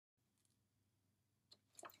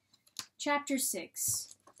Chapter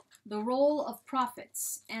 6. The Role of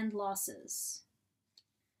Profits and Losses.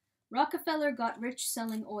 Rockefeller got rich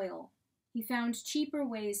selling oil. He found cheaper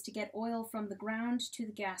ways to get oil from the ground to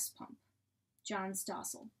the gas pump. John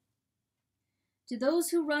Stossel. To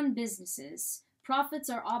those who run businesses, profits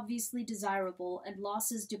are obviously desirable and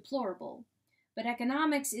losses deplorable, but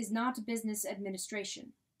economics is not business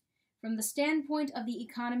administration. From the standpoint of the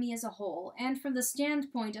economy as a whole, and from the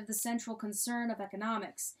standpoint of the central concern of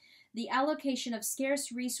economics, the allocation of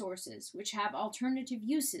scarce resources which have alternative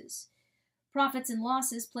uses, profits and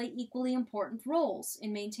losses play equally important roles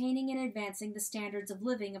in maintaining and advancing the standards of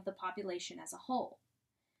living of the population as a whole.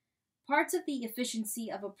 Parts of the efficiency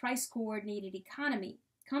of a price-coordinated economy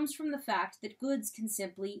comes from the fact that goods can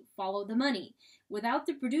simply follow the money, without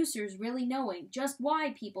the producers really knowing just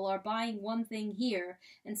why people are buying one thing here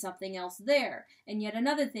and something else there, and yet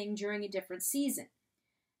another thing during a different season.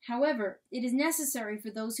 However, it is necessary for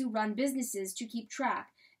those who run businesses to keep track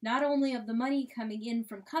not only of the money coming in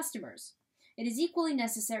from customers. It is equally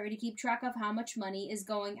necessary to keep track of how much money is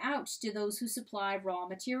going out to those who supply raw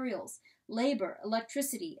materials, labor,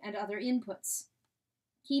 electricity, and other inputs.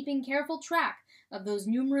 Keeping careful track of those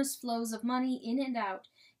numerous flows of money in and out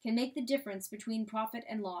can make the difference between profit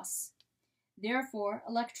and loss. Therefore,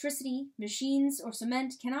 electricity, machines, or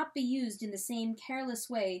cement cannot be used in the same careless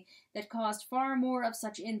way that caused far more of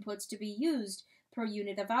such inputs to be used per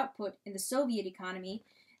unit of output in the Soviet economy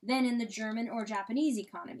than in the German or Japanese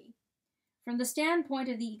economy. From the standpoint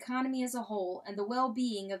of the economy as a whole and the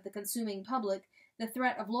well-being of the consuming public, the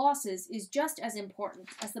threat of losses is just as important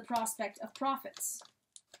as the prospect of profits.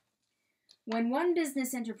 When one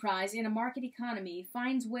business enterprise in a market economy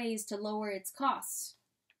finds ways to lower its costs,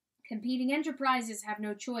 competing enterprises have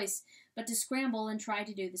no choice but to scramble and try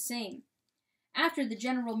to do the same. After the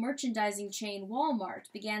general merchandising chain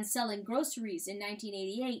Walmart began selling groceries in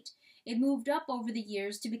 1988, it moved up over the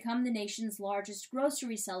years to become the nation's largest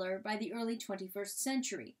grocery seller by the early 21st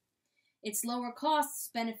century. Its lower costs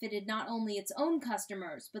benefited not only its own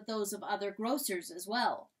customers, but those of other grocers as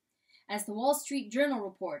well. As the Wall Street Journal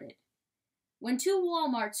reported, when two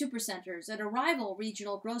Walmart supercenters at a rival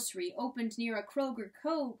regional grocery opened near a Kroger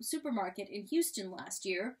Co. supermarket in Houston last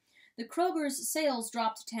year, the Kroger's sales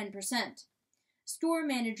dropped 10%. Store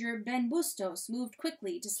manager Ben Bustos moved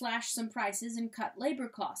quickly to slash some prices and cut labor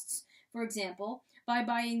costs, for example, by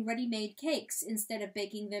buying ready-made cakes instead of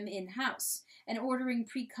baking them in-house, and ordering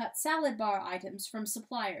pre-cut salad bar items from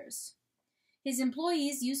suppliers. His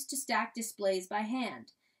employees used to stack displays by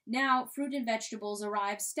hand. Now, fruit and vegetables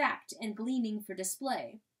arrive stacked and gleaming for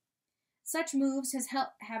display. Such moves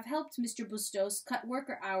have helped Mr. Bustos cut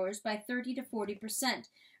worker hours by 30 to 40%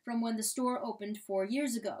 from when the store opened 4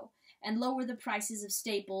 years ago, and lower the prices of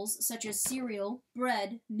staples such as cereal,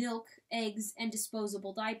 bread, milk, eggs, and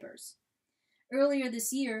disposable diapers. Earlier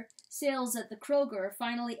this year, sales at the Kroger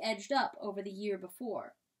finally edged up over the year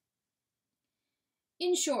before.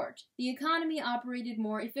 In short, the economy operated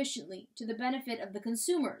more efficiently to the benefit of the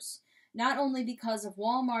consumers, not only because of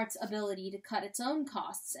Walmart's ability to cut its own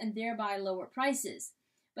costs and thereby lower prices,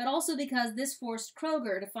 but also because this forced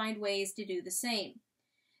Kroger to find ways to do the same.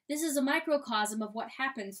 This is a microcosm of what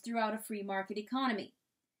happens throughout a free market economy.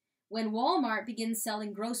 When Walmart begins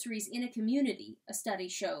selling groceries in a community, a study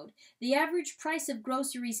showed, the average price of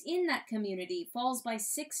groceries in that community falls by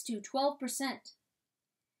 6 to 12%.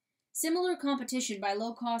 Similar competition by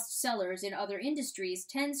low-cost sellers in other industries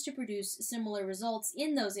tends to produce similar results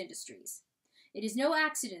in those industries. It is no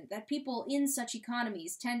accident that people in such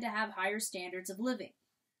economies tend to have higher standards of living.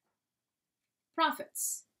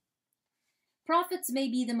 Profits. Profits may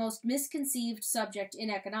be the most misconceived subject in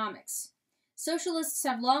economics. Socialists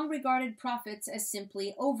have long regarded profits as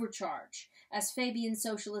simply overcharge, as Fabian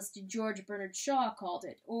socialist George Bernard Shaw called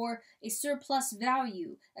it, or a surplus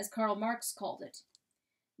value, as Karl Marx called it.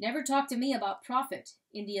 Never talk to me about profit,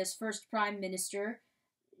 India's first Prime Minister,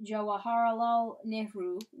 Jawaharlal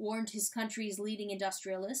Nehru, warned his country's leading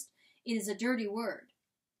industrialist. It is a dirty word.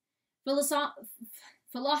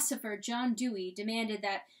 Philosopher John Dewey demanded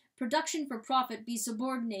that production for profit be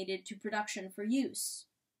subordinated to production for use.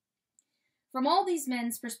 From all these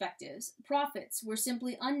men's perspectives, profits were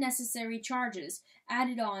simply unnecessary charges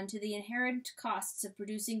added on to the inherent costs of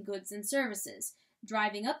producing goods and services,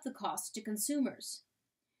 driving up the cost to consumers.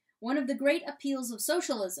 One of the great appeals of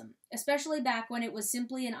socialism, especially back when it was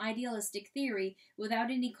simply an idealistic theory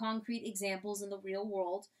without any concrete examples in the real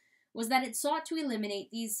world, was that it sought to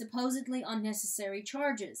eliminate these supposedly unnecessary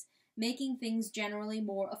charges, making things generally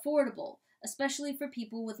more affordable, especially for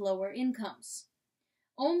people with lower incomes.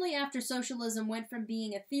 Only after socialism went from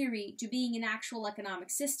being a theory to being an actual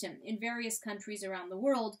economic system in various countries around the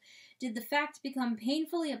world did the fact become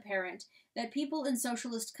painfully apparent that people in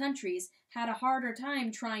socialist countries had a harder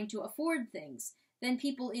time trying to afford things than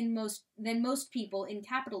most people in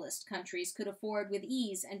capitalist countries could afford with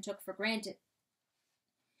ease and took for granted.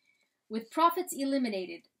 With profits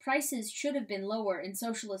eliminated, prices should have been lower in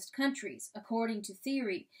socialist countries, according to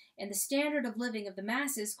theory, and the standard of living of the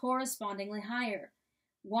masses correspondingly higher.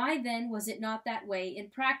 Why then was it not that way in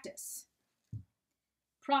practice?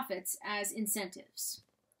 Profits as incentives.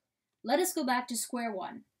 Let us go back to square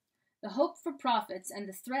one. The hope for profits and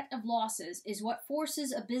the threat of losses is what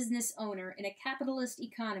forces a business owner in a capitalist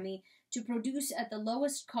economy to produce at the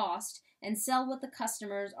lowest cost and sell what the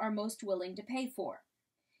customers are most willing to pay for.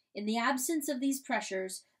 In the absence of these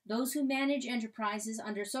pressures, those who manage enterprises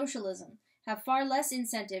under socialism have far less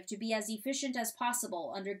incentive to be as efficient as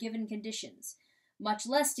possible under given conditions, much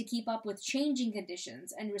less to keep up with changing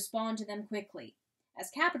conditions and respond to them quickly, as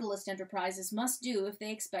capitalist enterprises must do if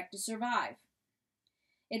they expect to survive.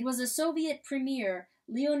 It was a Soviet premier,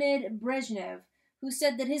 Leonid Brezhnev, who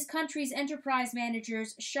said that his country's enterprise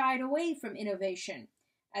managers shied away from innovation,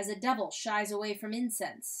 as a devil shies away from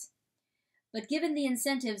incense. But given the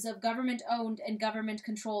incentives of government-owned and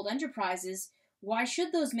government-controlled enterprises, why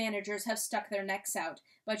should those managers have stuck their necks out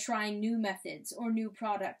by trying new methods or new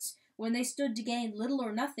products when they stood to gain little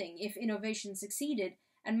or nothing if innovation succeeded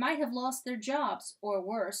and might have lost their jobs, or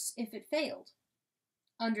worse, if it failed?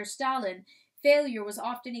 Under Stalin, failure was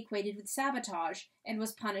often equated with sabotage and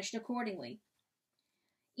was punished accordingly.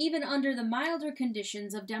 Even under the milder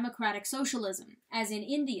conditions of democratic socialism, as in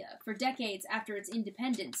India for decades after its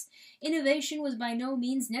independence, innovation was by no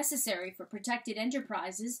means necessary for protected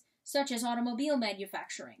enterprises such as automobile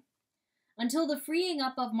manufacturing. Until the freeing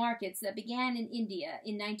up of markets that began in India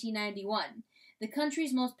in 1991, the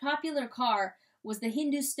country's most popular car was the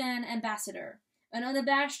Hindustan Ambassador, an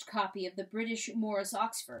unabashed copy of the British Morris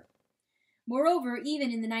Oxford. Moreover,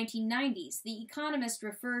 even in the 1990s, The Economist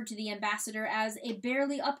referred to the Ambassador as a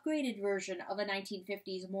barely upgraded version of a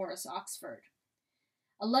 1950s Morris Oxford.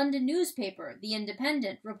 A London newspaper, The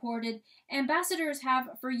Independent, reported, "Ambassadors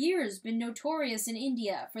have for years been notorious in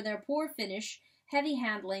India for their poor finish, heavy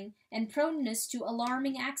handling, and proneness to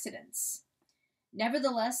alarming accidents."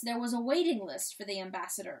 Nevertheless, there was a waiting list for the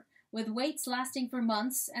Ambassador, with waits lasting for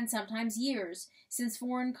months and sometimes years, since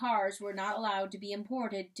foreign cars were not allowed to be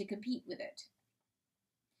imported to compete with it.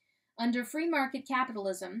 Under free market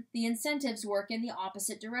capitalism, the incentives work in the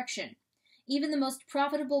opposite direction. Even the most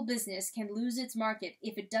profitable business can lose its market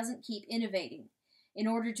if it doesn't keep innovating, in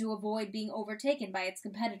order to avoid being overtaken by its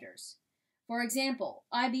competitors. For example,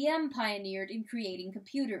 IBM pioneered in creating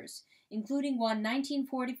computers, including one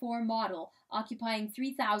 1944 model occupying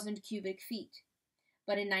 3,000 cubic feet.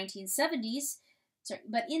 But in the 1970s,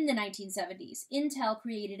 Intel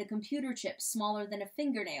created a computer chip smaller than a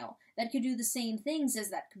fingernail that could do the same things as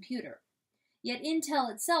that computer. Yet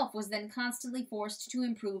Intel itself was then constantly forced to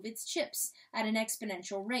improve its chips at an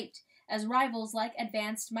exponential rate, as rivals like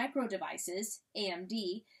Advanced Micro Devices,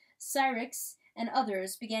 AMD, Cyrix, and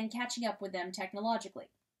others began catching up with them technologically.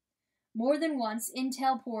 More than once,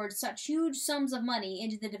 Intel poured such huge sums of money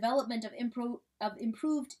into the development of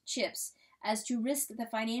improved chips as to risk the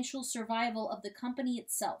financial survival of the company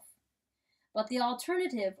itself. But the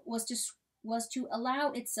alternative was to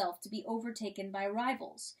allow itself to be overtaken by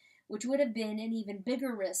rivals, which would have been an even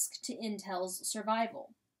bigger risk to Intel's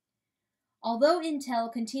survival. Although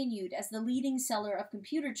Intel continued as the leading seller of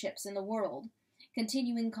computer chips in the world,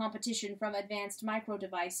 continuing competition from Advanced Micro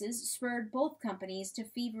Devices spurred both companies to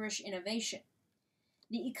feverish innovation.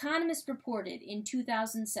 The Economist reported in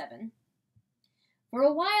 2007, "For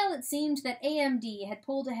a while it seemed that AMD had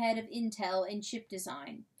pulled ahead of Intel in chip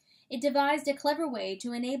design. It devised a clever way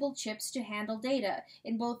to enable chips to handle data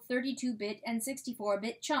in both 32-bit and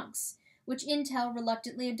 64-bit chunks, which Intel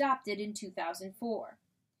reluctantly adopted in 2004.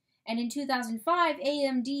 And in 2005,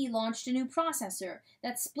 AMD launched a new processor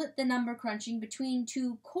that split the number crunching between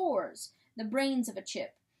two cores, the brains of a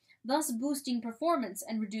chip, thus boosting performance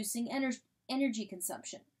and reducing energy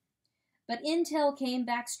consumption. But Intel came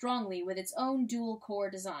back strongly with its own dual-core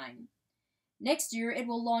design. Next year, it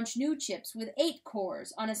will launch new chips with 8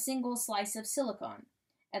 cores on a single slice of silicon,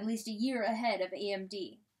 at least a year ahead of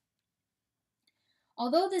AMD.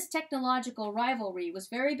 Although this technological rivalry was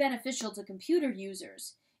very beneficial to computer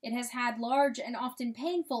users, it has had large and often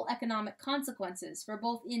painful economic consequences for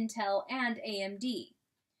both Intel and AMD.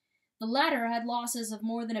 The latter had losses of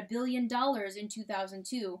more than $1 billion in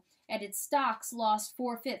 2002, and its stocks lost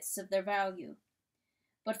 4/5 of their value.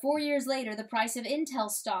 But 4 years later, the price of Intel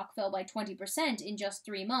stock fell by 20% in just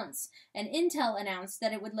 3 months, and Intel announced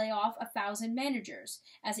that it would lay off 1,000 managers,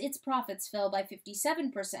 as its profits fell by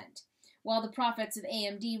 57%, while the profits of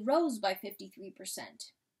AMD rose by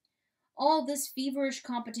 53%. All this feverish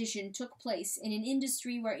competition took place in an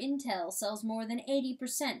industry where Intel sells more than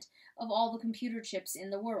 80% of all the computer chips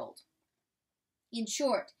in the world. In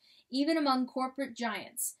short, even among corporate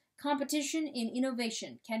giants, competition in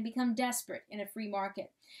innovation can become desperate in a free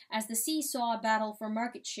market, as the seesaw battle for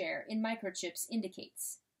market share in microchips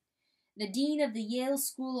indicates. The dean of the Yale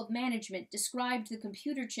School of Management described the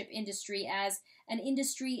computer chip industry as an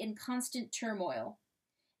industry in constant turmoil,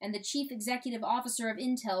 and the chief executive officer of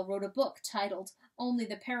Intel wrote a book titled Only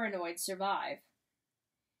the Paranoid Survive.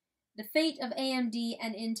 The fate of AMD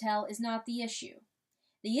and Intel is not the issue.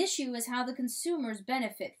 The issue is how the consumers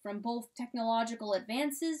benefit from both technological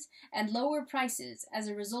advances and lower prices as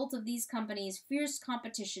a result of these companies' fierce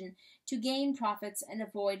competition to gain profits and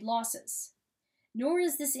avoid losses. Nor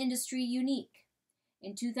is this industry unique.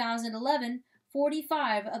 In 2011,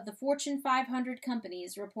 45 of the Fortune 500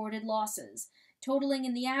 companies reported losses, totaling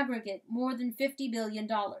in the aggregate more than $50 billion.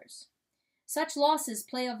 Such losses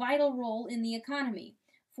play a vital role in the economy,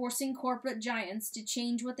 forcing corporate giants to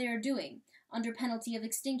change what they are doing, under penalty of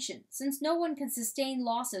extinction, since no one can sustain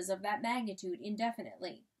losses of that magnitude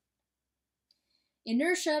indefinitely.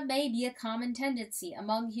 Inertia may be a common tendency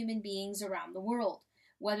among human beings around the world,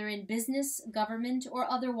 whether in business, government, or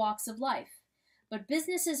other walks of life. But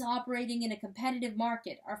businesses operating in a competitive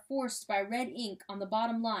market are forced by red ink on the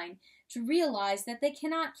bottom line to realize that they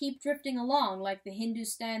cannot keep drifting along like the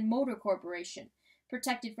Hindustan Motor Corporation,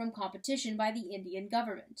 protected from competition by the Indian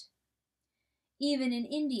government. Even in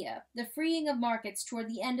India, the freeing of markets toward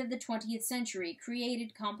the end of the 20th century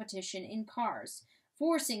created competition in cars,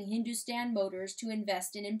 forcing Hindustan Motors to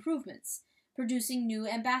invest in improvements, producing new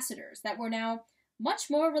ambassadors that were now much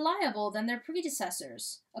more reliable than their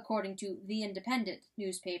predecessors, according to The Independent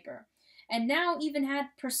newspaper, and now even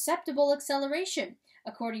had perceptible acceleration,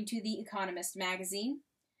 according to The Economist magazine.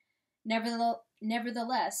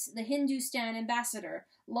 Nevertheless, the Hindustan Ambassador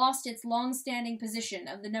lost its long-standing position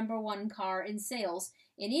of the #1 car in sales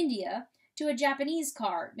in India to a Japanese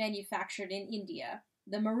car manufactured in India,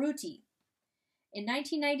 the Maruti. In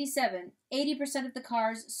 1997, 80% of the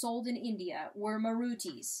cars sold in India were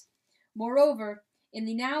Marutis. Moreover, in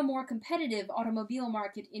the now more competitive automobile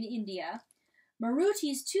market in India,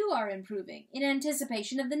 Marutis too are improving in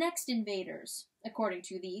anticipation of the next invaders, according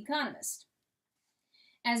to The Economist.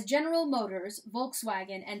 As General Motors,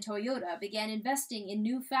 Volkswagen, and Toyota began investing in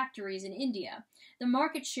new factories in India, the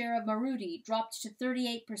market share of Maruti dropped to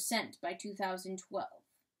 38% by 2012.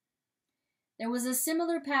 There was a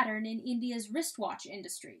similar pattern in India's wristwatch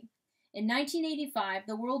industry. In 1985,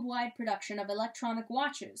 the worldwide production of electronic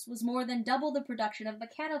watches was more than double the production of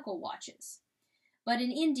mechanical watches. But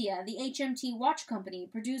in India, the HMT Watch Company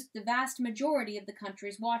produced the vast majority of the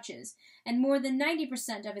country's watches, and more than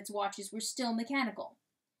 90% of its watches were still mechanical.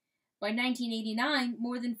 By 1989,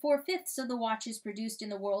 more than 4/5 of the watches produced in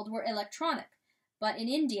the world were electronic, but in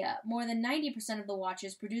India, more than 90% of the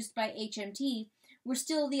watches produced by HMT were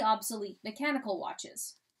still the obsolete mechanical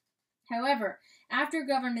watches. However, after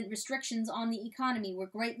government restrictions on the economy were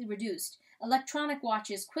greatly reduced, electronic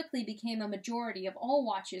watches quickly became a majority of all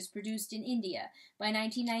watches produced in India by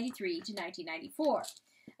 1993 to 1994,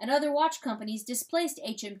 and other watch companies displaced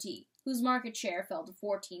HMT, whose market share fell to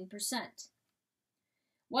 14%.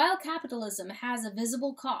 While capitalism has a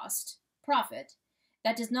visible cost, profit,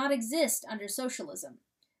 that does not exist under socialism,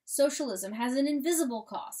 socialism has an invisible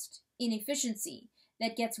cost, inefficiency,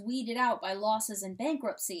 that gets weeded out by losses and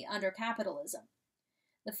bankruptcy under capitalism.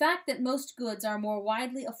 The fact that most goods are more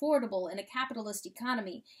widely affordable in a capitalist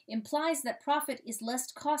economy implies that profit is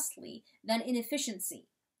less costly than inefficiency.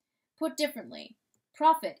 Put differently,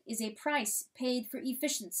 profit is a price paid for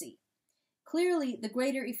efficiency. Clearly, the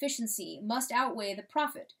greater efficiency must outweigh the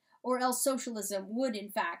profit, or else socialism would,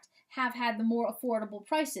 in fact, have had the more affordable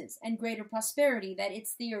prices and greater prosperity that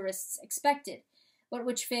its theorists expected, but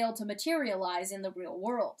which failed to materialize in the real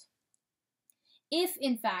world. If,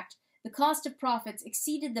 in fact, the cost of profits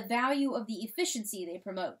exceeded the value of the efficiency they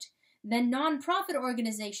promote, then non-profit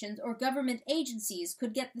organizations or government agencies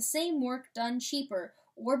could get the same work done cheaper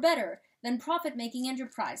or better than profit-making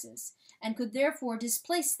enterprises, and could therefore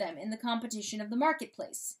displace them in the competition of the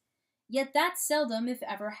marketplace. Yet that seldom, if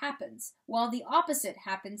ever, happens, while the opposite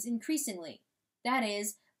happens increasingly. That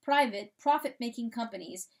is, private, profit-making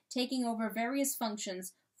companies taking over various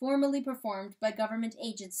functions formerly performed by government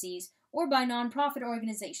agencies or by non-profit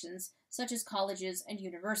organizations such as colleges and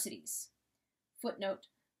universities. Footnote: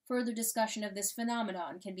 Further discussion of this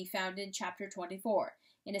phenomenon can be found in Chapter 24,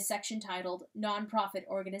 in a section titled Nonprofit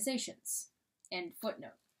Organizations. End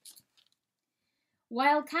footnote.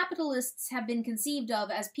 While capitalists have been conceived of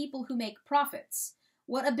as people who make profits,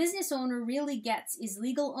 what a business owner really gets is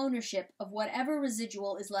legal ownership of whatever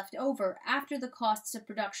residual is left over after the costs of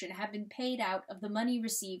production have been paid out of the money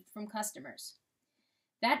received from customers.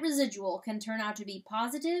 That residual can turn out to be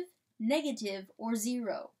positive, negative, or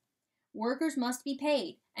zero. Workers must be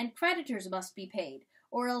paid, and creditors must be paid,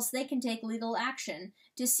 or else they can take legal action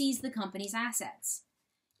to seize the company's assets.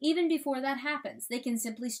 Even before that happens, they can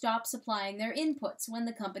simply stop supplying their inputs when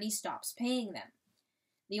the company stops paying them.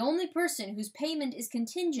 The only person whose payment is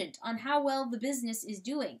contingent on how well the business is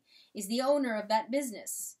doing is the owner of that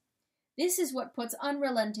business. This is what puts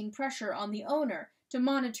unrelenting pressure on the owner to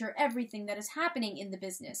monitor everything that is happening in the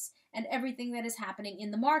business and everything that is happening in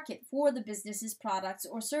the market for the business's products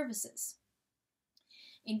or services.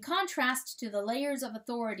 In contrast to the layers of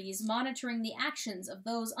authorities monitoring the actions of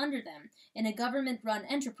those under them in a government-run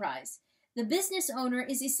enterprise, the business owner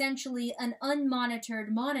is essentially an unmonitored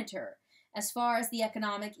monitor as far as the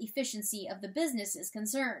economic efficiency of the business is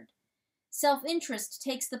concerned. Self-interest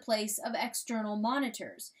takes the place of external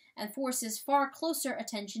monitors and forces far closer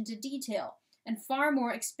attention to detail and far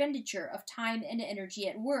more expenditure of time and energy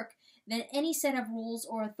at work than any set of rules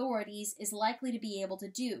or authorities is likely to be able to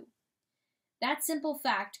do. That simple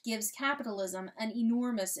fact gives capitalism an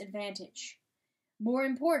enormous advantage. More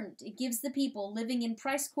important, it gives the people living in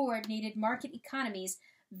price-coordinated market economies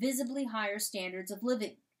visibly higher standards of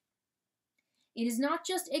living. It is not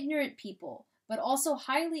just ignorant people, but also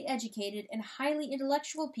highly educated and highly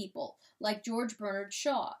intellectual people like George Bernard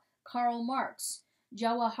Shaw, Karl Marx,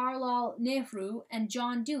 Jawaharlal Nehru, and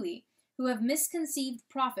John Dewey, who have misconceived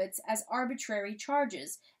profits as arbitrary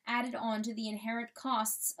charges added on to the inherent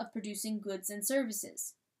costs of producing goods and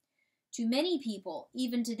services. To many people,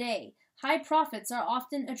 even today, high profits are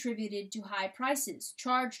often attributed to high prices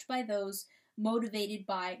charged by those motivated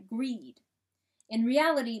by greed. In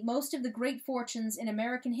reality, most of the great fortunes in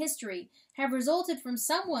American history have resulted from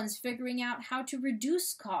someone's figuring out how to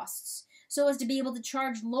reduce costs so as to be able to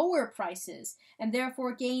charge lower prices and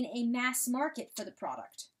therefore gain a mass market for the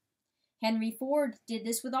product. Henry Ford did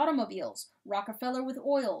this with automobiles, Rockefeller with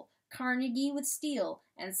oil, Carnegie with steel,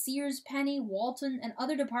 and Sears, Penny, Walton, and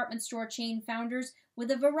other department store chain founders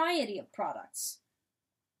with a variety of products.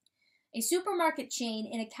 A supermarket chain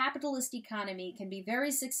in a capitalist economy can be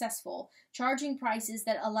very successful, charging prices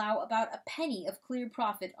that allow about a penny of clear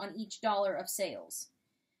profit on each dollar of sales.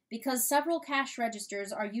 Because several cash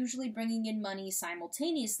registers are usually bringing in money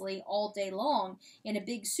simultaneously all day long in a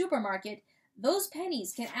big supermarket, those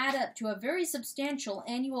pennies can add up to a very substantial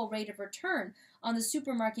annual rate of return on the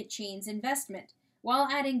supermarket chain's investment, while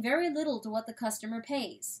adding very little to what the customer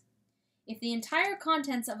pays. If the entire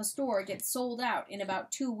contents of a store gets sold out in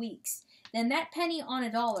about 2 weeks, then that penny on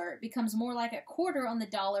a dollar becomes more like a quarter on the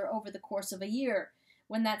dollar over the course of a year,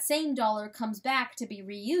 when that same dollar comes back to be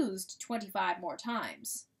reused 25 more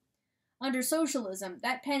times. Under socialism,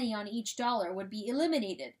 that penny on each dollar would be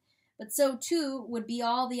eliminated, but so too would be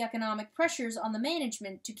all the economic pressures on the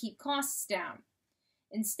management to keep costs down.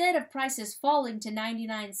 Instead of prices falling to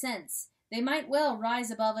 99 cents, they might well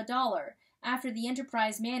rise above $1, after the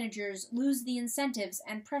enterprise managers lose the incentives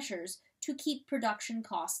and pressures to keep production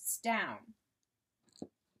costs down.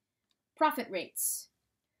 Profit rates.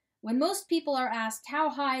 When most people are asked how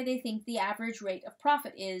high they think the average rate of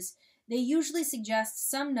profit is, they usually suggest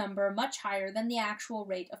some number much higher than the actual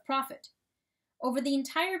rate of profit. Over the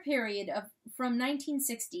entire period from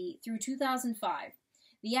 1960 through 2005,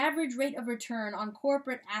 the average rate of return on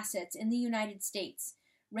corporate assets in the United States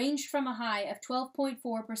ranged from a high of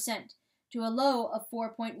 12.4% to a low of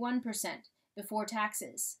 4.1% before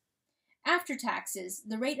taxes. After taxes,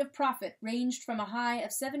 the rate of profit ranged from a high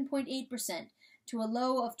of 7.8% to a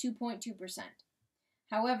low of 2.2%.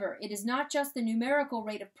 However, it is not just the numerical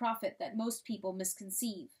rate of profit that most people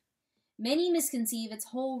misconceive. Many misconceive its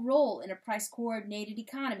whole role in a price-coordinated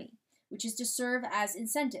economy, which is to serve as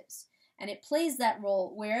incentives, and it plays that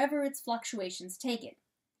role wherever its fluctuations take it.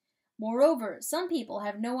 Moreover, some people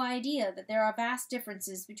have no idea that there are vast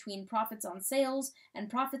differences between profits on sales and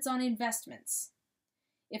profits on investments.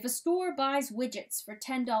 If a store buys widgets for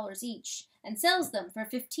 $10 each and sells them for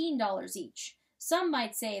 $15 each, some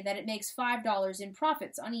might say that it makes $5 in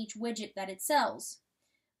profits on each widget that it sells.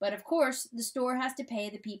 But of course, the store has to pay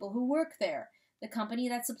the people who work there, the company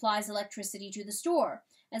that supplies electricity to the store,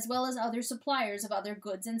 as well as other suppliers of other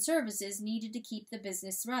goods and services needed to keep the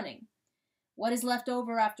business running. What is left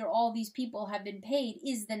over after all these people have been paid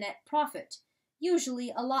is the net profit,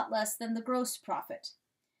 usually a lot less than the gross profit.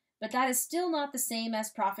 But that is still not the same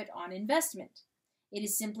as profit on investment. It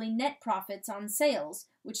is simply net profits on sales,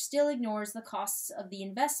 which still ignores the costs of the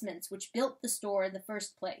investments which built the store in the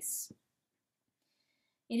first place.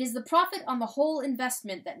 It is the profit on the whole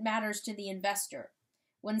investment that matters to the investor.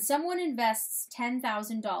 When someone invests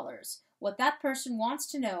 $10,000, what that person wants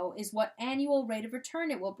to know is what annual rate of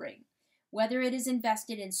return it will bring, whether it is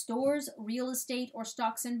invested in stores, real estate, or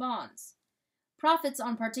stocks and bonds. Profits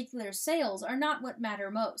on particular sales are not what matter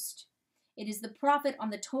most. It is the profit on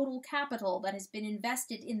the total capital that has been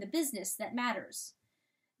invested in the business that matters.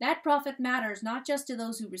 That profit matters not just to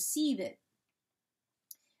those who receive it,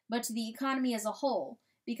 but to the economy as a whole,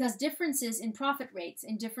 because differences in profit rates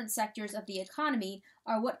in different sectors of the economy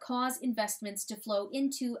are what cause investments to flow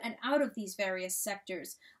into and out of these various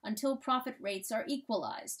sectors until profit rates are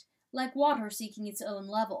equalized, like water seeking its own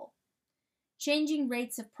level. Changing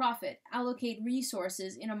rates of profit allocate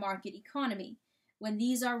resources in a market economy, when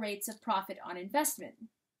these are rates of profit on investment.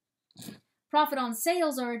 Profit on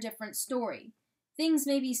sales are a different story. Things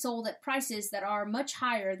may be sold at prices that are much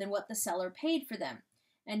higher than what the seller paid for them,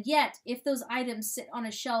 and yet, if those items sit on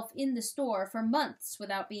a shelf in the store for months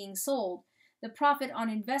without being sold, the profit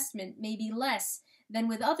on investment may be less than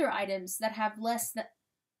with other items that have less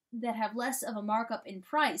of a markup in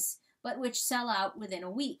price, but which sell out within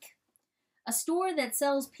a week. A store that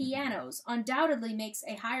sells pianos undoubtedly makes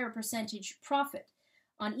a higher percentage profit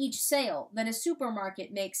on each sale than a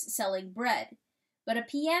supermarket makes selling bread, but a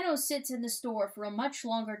piano sits in the store for a much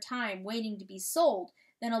longer time waiting to be sold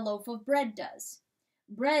than a loaf of bread does.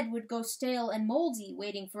 Bread would go stale and moldy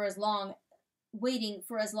waiting for as long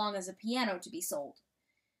as a piano to be sold.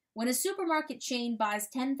 When a supermarket chain buys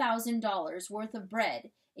 $10,000 worth of bread,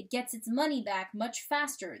 it gets its money back much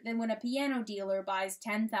faster than when a piano dealer buys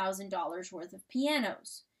 $10,000 worth of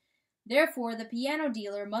pianos. Therefore, the piano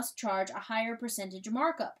dealer must charge a higher percentage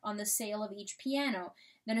markup on the sale of each piano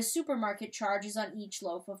than a supermarket charges on each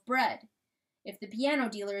loaf of bread, if the piano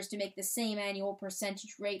dealer is to make the same annual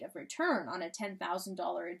percentage rate of return on a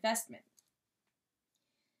 $10,000 investment.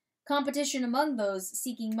 Competition among those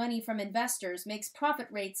seeking money from investors makes profit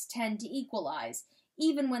rates tend to equalize,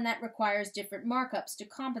 even when that requires different markups to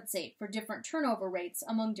compensate for different turnover rates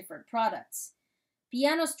among different products.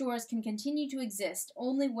 Piano stores can continue to exist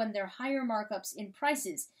only when their higher markups in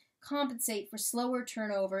prices compensate for slower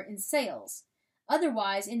turnover in sales.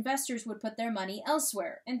 Otherwise, investors would put their money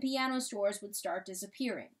elsewhere, and piano stores would start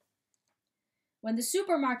disappearing. When the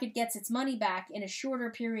supermarket gets its money back in a shorter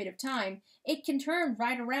period of time, it can turn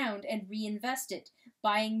right around and reinvest it,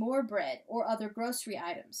 buying more bread or other grocery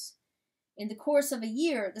items. In the course of a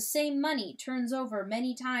year, the same money turns over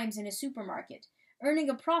many times in a supermarket, earning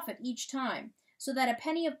a profit each time, so that a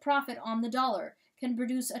penny of profit on the dollar can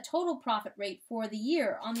produce a total profit rate for the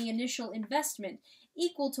year on the initial investment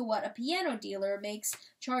equal to what a piano dealer makes,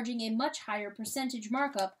 charging a much higher percentage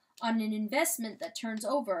markup on an investment that turns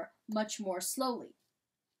over much more slowly.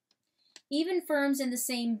 Even firms in the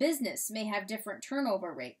same business may have different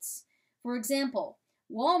turnover rates. For example,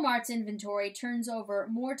 Walmart's inventory turns over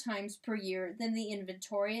more times per year than the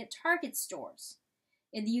inventory at Target stores.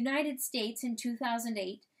 In the United States in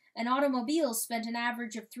 2008, an automobile spent an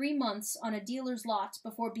average of 3 months on a dealer's lot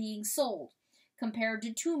before being sold, compared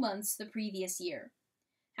to 2 months the previous year.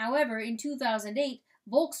 However, in 2008,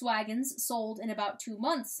 Volkswagens sold in about 2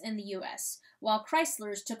 months in the U.S., while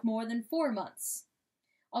Chryslers took more than 4 months.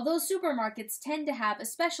 Although supermarkets tend to have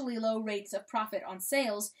especially low rates of profit on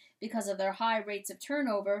sales because of their high rates of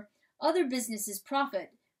turnover, other businesses'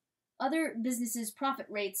 profit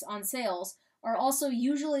rates on sales are also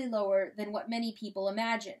usually lower than what many people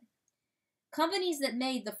imagine. Companies that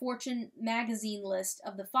made the Fortune magazine list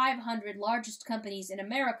of the 500 largest companies in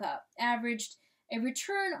America averaged a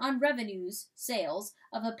return on revenues, sales,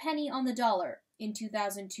 of a penny on the dollar in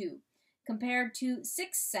 2002, compared to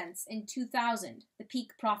 6 cents in 2000, the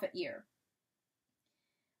peak profit year.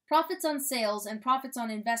 Profits on sales and profits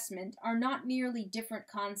on investment are not merely different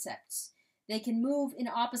concepts. They can move in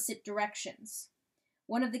opposite directions.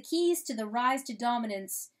 One of the keys to the rise to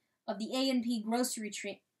dominance of the A&P grocery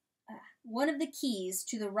chain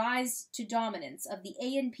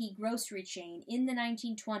in the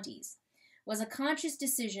 1920s was a conscious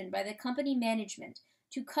decision by the company management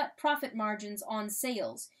to cut profit margins on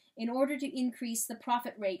sales in order to increase the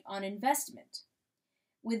profit rate on investment.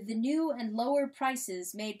 With the new and lower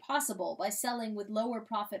prices made possible by selling with lower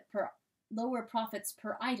profits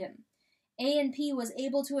per item, A&P was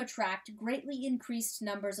able to attract greatly increased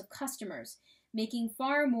numbers of customers, making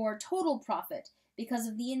far more total profit because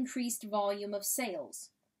of the increased volume of sales.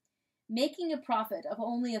 making a profit of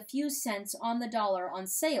only a few cents on the dollar on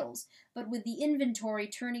sales, but with the inventory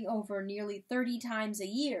turning over nearly 30 times a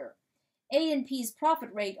year. A&P's profit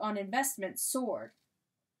rate on investment soared.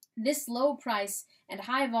 This low price and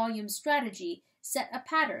high volume strategy set a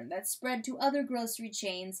pattern that spread to other grocery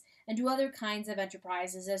chains and to other kinds of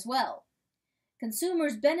enterprises as well.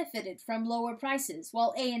 Consumers benefited from lower prices,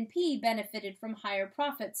 while A&P benefited from higher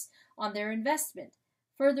profits on their investment,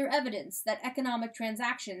 further evidence that economic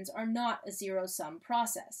transactions are not a zero-sum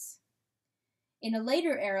process. In a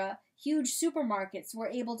later era, huge supermarkets were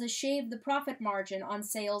able to shave the profit margin on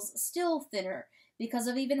sales still thinner because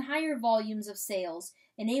of even higher volumes of sales,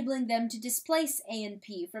 enabling them to displace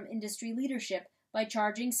A&P from industry leadership by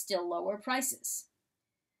charging still lower prices.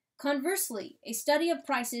 Conversely, a study of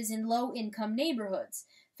prices in low-income neighborhoods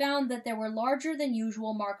found that there were larger than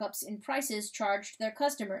usual markups in prices charged their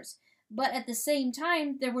customers, but at the same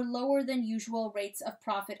time there were lower than usual rates of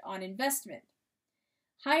profit on investment.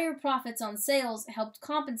 Higher profits on sales helped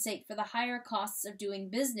compensate for the higher costs of doing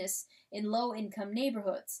business in low-income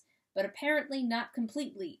neighborhoods, but apparently not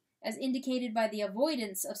completely, as indicated by the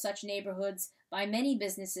avoidance of such neighborhoods by many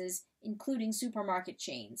businesses, including supermarket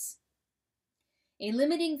chains. A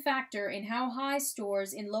limiting factor in how high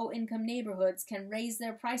stores in low-income neighborhoods can raise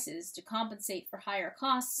their prices to compensate for higher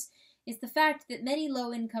costs is the fact that many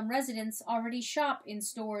low-income residents already shop in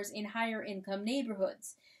stores in higher-income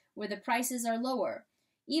neighborhoods, where the prices are lower,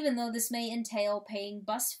 even though this may entail paying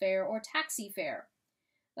bus fare or taxi fare.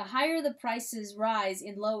 The higher the prices rise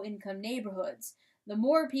in low-income neighborhoods, the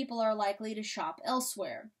more people are likely to shop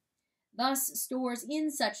elsewhere. Thus, stores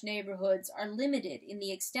in such neighborhoods are limited in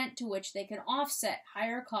the extent to which they can offset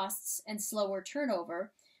higher costs and slower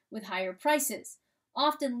turnover with higher prices,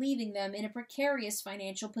 often leaving them in a precarious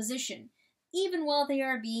financial position, even while they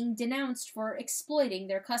are being denounced for exploiting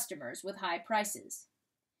their customers with high prices.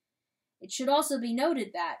 It should also be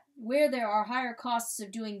noted that, where there are higher costs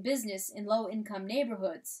of doing business in low-income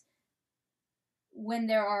neighborhoods, when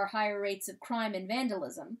there are higher rates of crime and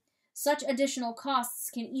vandalism, such additional costs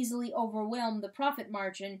can easily overwhelm the profit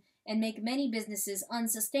margin and make many businesses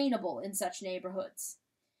unsustainable in such neighborhoods.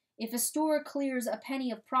 If a store clears a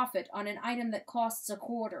penny of profit on an item that costs a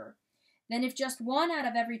quarter, then if just 1 out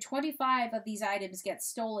of every 25 of these items gets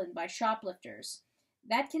stolen by shoplifters,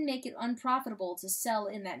 that can make it unprofitable to sell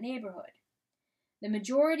in that neighborhood. The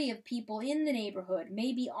majority of people in the neighborhood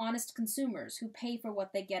may be honest consumers who pay for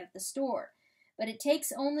what they get at the store, but it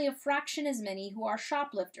takes only a fraction as many who are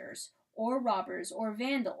shoplifters, or robbers, or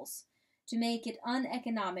vandals, to make it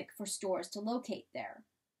uneconomic for stores to locate there.